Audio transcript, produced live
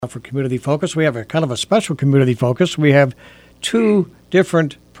For Community Focus. We have a kind of a special community focus. We have two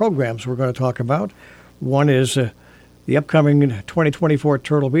different programs we're going to talk about. One is the upcoming 2024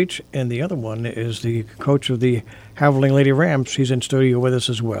 Turtle Beach, and the other one is the coach of the Haverling Lady Rams. He's in studio with us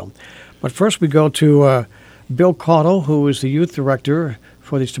as well. But first we go to Bill Caudle, who is the youth director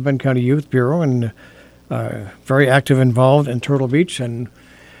for the Steuben County Youth Bureau and very active involved in Turtle Beach. And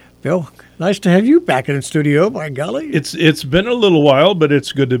Bill, nice to have you back in the studio, by golly. It's been a little while, but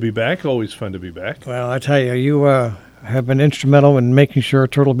it's good to be back. Always fun to be back. Well, I tell you, you have been instrumental in making sure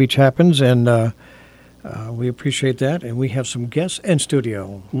Turtle Beach happens, and we appreciate that. And we have some guests in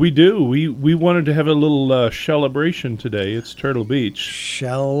studio. We do. We wanted to have a little celebration today. It's Turtle Beach.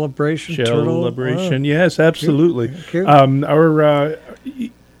 Celebration? Celebration, yes, absolutely. Cute.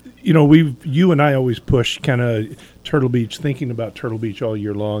 You and I always push kind of Turtle Beach, thinking about Turtle Beach all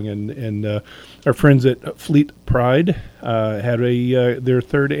year long, and our friends at Fleetpride had their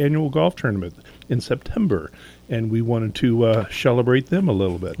third annual golf tournament in September, and we wanted to celebrate them a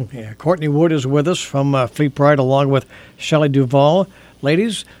little bit. Yeah, Courtney Wood is with us from Fleetpride, along with Shelley Duvall.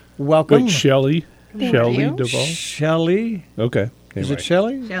 Ladies, welcome. Wait, Shelley Duvall? Shelley. Okay. Is Anyway. it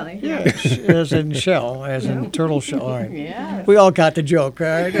Shelley? Shelley. Yeah, as in shell, as in turtle shell. All right. Yeah. We all got the joke, all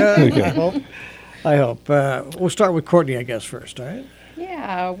right? I hope. We'll start with Courtney, I guess, first, all right?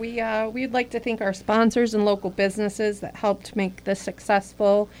 Yeah, we'd like to thank our sponsors and local businesses that helped make this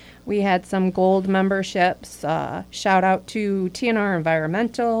successful. We had some gold memberships. Shout out to TNR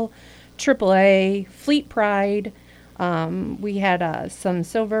Environmental, AAA, Fleetpride. We had some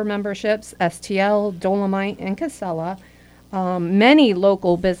silver memberships, STL, Dolomite, and Casella. Many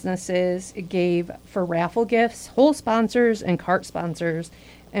local businesses gave for raffle gifts, whole sponsors, and cart sponsors,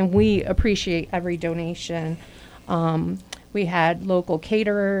 and we appreciate every donation. We had local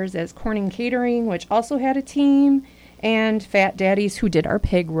caterers as Corning Catering, which also had a team, and Fat Daddies, who did our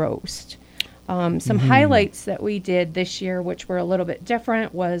pig roast. Some highlights that we did this year, which were a little bit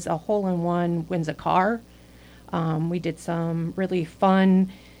different, was a hole-in-one wins a car. We did some really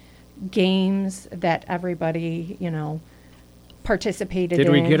fun games that everybody, participated in.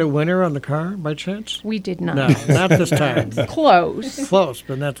 Did we get a winner on the car by chance? We did not. No, not this time. Close. Close,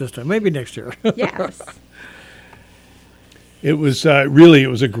 but not this time. Maybe next year. Yes. It was it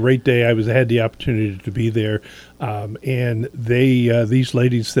was a great day. I had the opportunity to be there, and these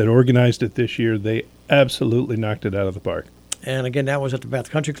ladies that organized it this year, they absolutely knocked it out of the park. And again, that was at the Bath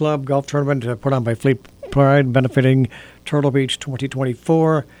Country Club golf tournament put on by Fleetpride, benefiting Turtle Beach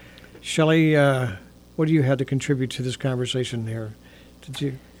 2024. Shelley, what do you have to contribute to this conversation here? Did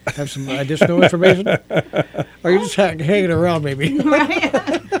you have some additional information? Or are you just hanging around, maybe?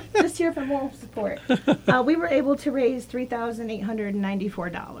 Just here for moral support. We were able to raise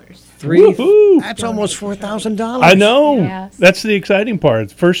 $3,894. That's almost $4,000. I know. Yes. That's the exciting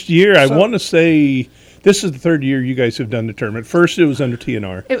part. First year, I want to say this is the third year you guys have done the tournament. First, it was under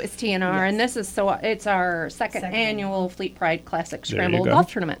TNR. It was TNR, and this is it's our second annual Fleet Pride Classic There you Scramble go.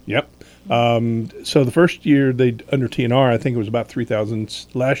 Golf Tournament. Yep. So the first year they under TNR, I think it was about 3,000.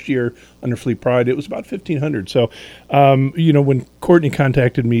 Last year under Fleetpride, it was about 1,500. So, when Courtney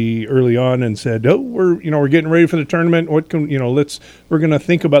contacted me early on and said, "Oh, we're getting ready for the tournament. What can we're going to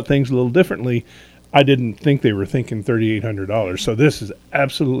think about things a little differently." I didn't think they were thinking $3,800. So this is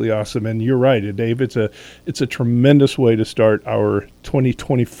absolutely awesome. And you're right, Dave. It's a tremendous way to start our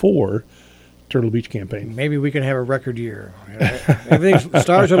 2024 Turtle Beach campaign. Maybe we can have a record year. Everything,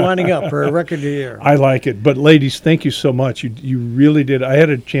 stars are lining up for a record year. I like it. But ladies, thank you so much. You really did. I had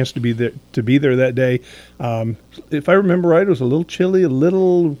a chance to be there that day. If I remember right, it was a little chilly, a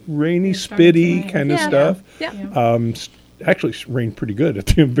little rainy, spitty kind of stuff. Yeah. Actually rained pretty good at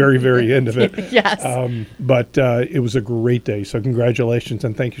the very, very end of it. Yes. But it was a great day. So congratulations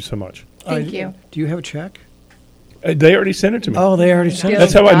and thank you so much. Thank you. Do you have a check? They already sent it to me. Oh, they already sent it.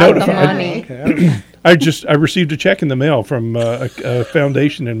 That's how I Got the notified. money. Okay. I received a check in the mail from a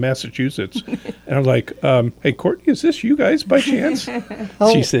foundation in Massachusetts, and I'm like, "Hey, Courtney, is this you guys by chance?"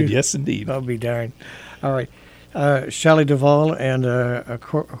 She said, "Yes, indeed." I'll be darned. All right. Shelley Duvall and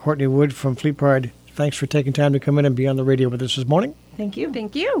Courtney Wood from Fleetpride, thanks for taking time to come in and be on the radio with us this morning. Thank you.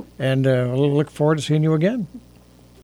 Thank you. And we'll look forward to seeing you again.